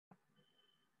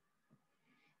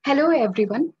Hello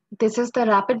everyone, this is the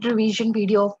rapid revision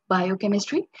video of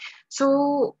biochemistry.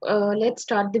 Let's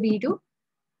start the video.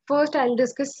 First I'll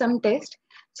discuss some tests.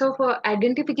 So for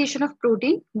identification of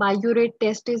protein, biurate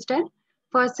test is done.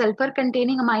 For sulfur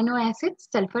containing amino acids,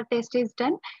 sulfur test is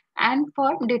done. And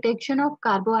for detection of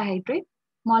carbohydrate,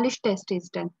 Molish test is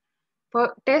done.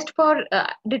 For test for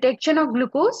detection of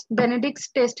glucose, Benedict's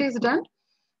test is done.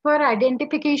 For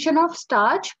identification of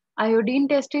starch, iodine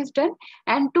test is done.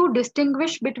 And to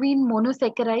distinguish between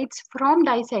monosaccharides from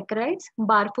disaccharides,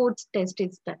 Barfoed's test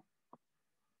is done.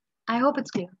 I hope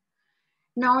it's clear.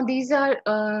 Now, these are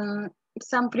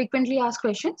some frequently asked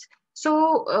questions.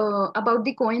 About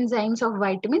the coenzymes of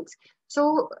vitamins.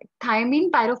 So,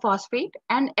 thiamine pyrophosphate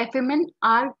and FMN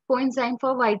are coenzyme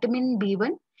for vitamin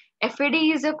B1. FAD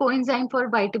is a coenzyme for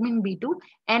vitamin B2.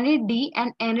 NAD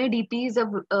and NADP is a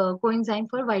coenzyme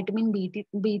for vitamin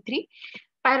B3.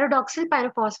 Pyridoxal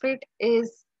pyrophosphate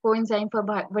is coenzyme for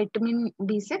vitamin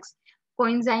B6.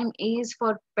 Coenzyme A is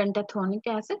for pentothenic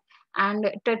acid, and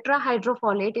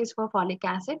tetrahydrofolate is for folic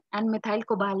acid, and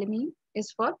methylcobalamin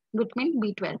is for vitamin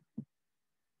B12.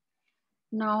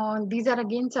 Now, these are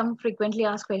again some frequently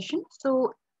asked questions.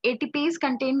 So, ATPs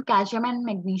contain calcium and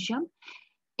magnesium.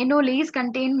 Enolase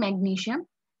contain magnesium.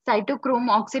 Cytochrome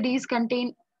oxidase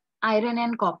contain iron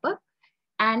and copper.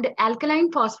 And alkaline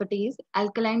phosphatase,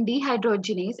 alkaline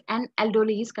dehydrogenase, and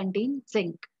aldolase contain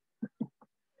zinc.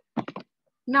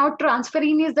 Now,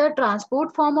 transferrin is the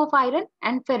transport form of iron,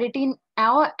 and ferritin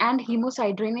and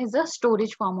hemosiderin is the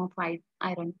storage form of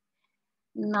iron.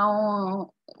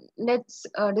 Now, let's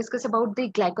discuss about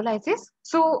the glycolysis.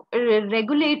 So,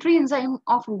 regulatory enzyme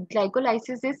of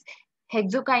glycolysis is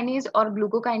hexokinase or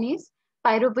glucokinase,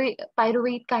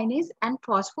 pyruvate kinase, and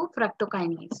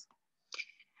phosphofructokinase.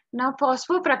 Now,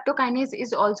 phosphofructokinase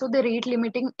is also the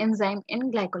rate-limiting enzyme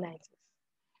in glycolysis.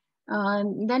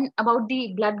 Then about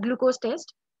the blood glucose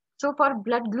test. So for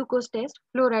blood glucose test,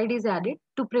 fluoride is added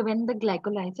to prevent the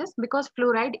glycolysis because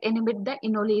fluoride inhibits the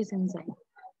enolase enzyme.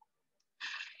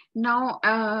 Now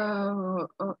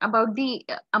about the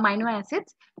amino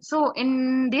acids. So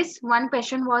in this one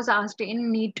question was asked in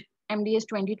NEET MDS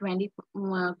 2020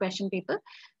 question paper.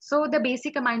 So the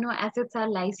basic amino acids are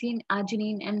lysine,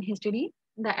 arginine, and histidine.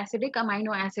 The acidic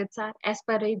amino acids are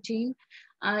asparagine,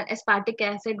 aspartic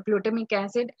acid, glutamic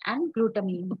acid, and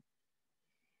glutamine.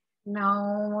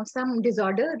 Now, some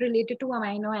disorder related to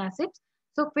amino acids.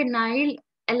 So,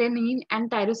 phenylalanine and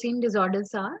tyrosine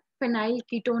disorders are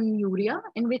phenylketonuria,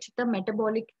 in which the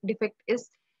metabolic defect is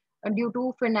due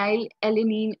to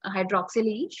phenylalanine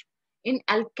hydroxylase. In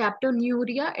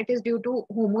alkaptonuria, it is due to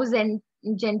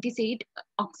homogentisate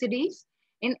oxidase.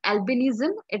 In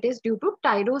albinism, it is due to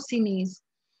tyrosinase.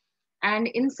 And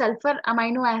in sulfur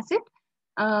amino acid,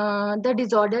 the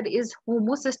disorder is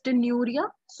homocystinuria.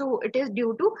 So it is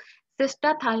due to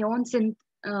cystathione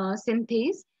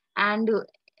synthase. And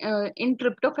in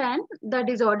tryptophan, the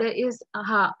disorder is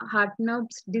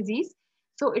Hartnupp's disease.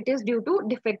 So it is due to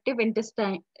defective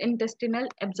intestinal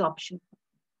absorption.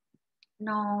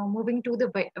 Now moving to the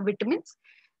vitamins.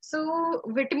 So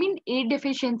vitamin A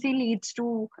deficiency leads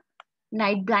to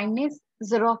night blindness,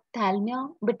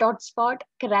 xerophthalmia, Bitot spot,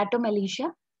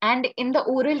 keratomalacia, and in the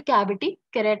oral cavity,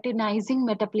 keratinizing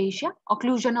metaplasia,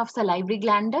 occlusion of salivary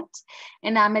gland ducts,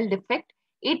 enamel defect,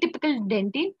 atypical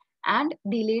dentin, and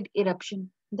delayed eruption.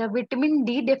 The vitamin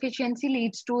D deficiency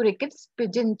leads to rickets,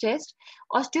 pigeon chest,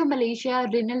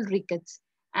 osteomalacia, renal rickets,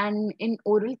 and in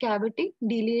oral cavity,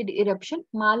 delayed eruption,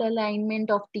 malalignment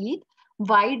of teeth,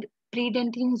 wide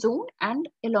predentine zone, and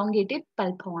elongated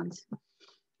pulp horns.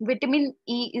 Vitamin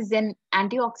E is an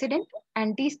antioxidant,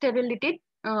 anti-sterility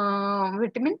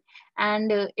vitamin,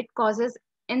 and it causes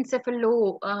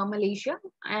encephalomalacia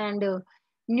and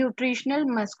nutritional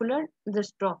muscular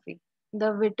dystrophy.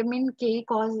 The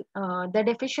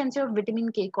deficiency of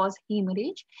vitamin K cause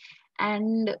hemorrhage,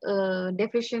 and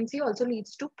deficiency also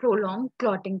leads to prolonged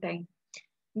clotting time.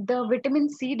 The vitamin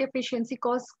C deficiency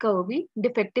cause scurvy,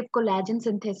 defective collagen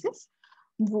synthesis,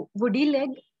 woody leg,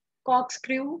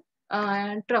 corkscrew,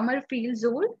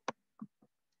 Trummer-Fields-Zoll.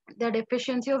 The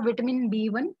deficiency of vitamin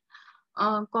B1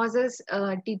 causes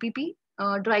TPP,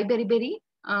 dry beriberi,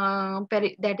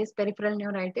 that is peripheral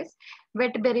neuritis,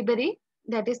 wet beriberi,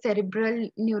 that is cerebral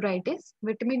neuritis,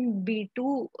 vitamin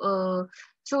B2,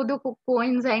 so the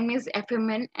coenzyme is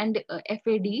FMN and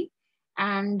FAD,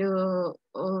 and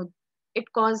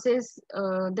it causes,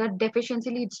 the deficiency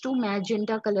leads to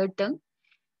magenta colored tongue.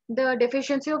 The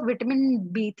deficiency of vitamin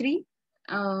B3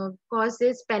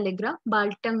 causes pellagra,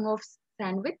 bald tongue of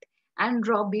sandwich, and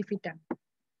raw beefy tongue.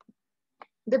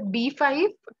 The B5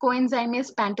 coenzyme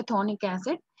is pantothenic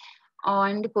acid,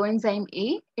 and coenzyme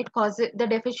A. It causes the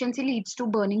deficiency leads to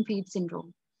burning feet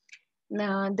syndrome.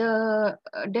 Vitamin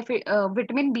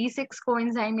B6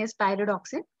 coenzyme is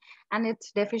pyridoxine, and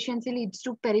its deficiency leads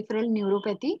to peripheral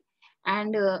neuropathy.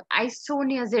 And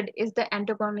isoniazid is the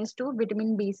antagonist to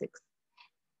vitamin B6.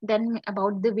 Then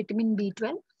about the vitamin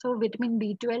B12. So vitamin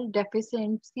B12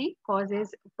 deficiency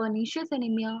causes pernicious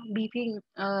anemia, beefy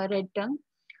red tongue,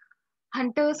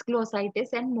 Hunter's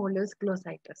glossitis, and Moller's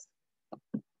glossitis.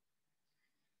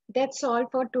 That's all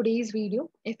for today's video.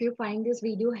 If you find this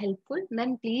video helpful,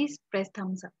 then please press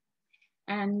thumbs up.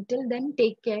 And till then,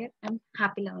 take care and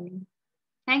happy learning.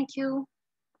 Thank you.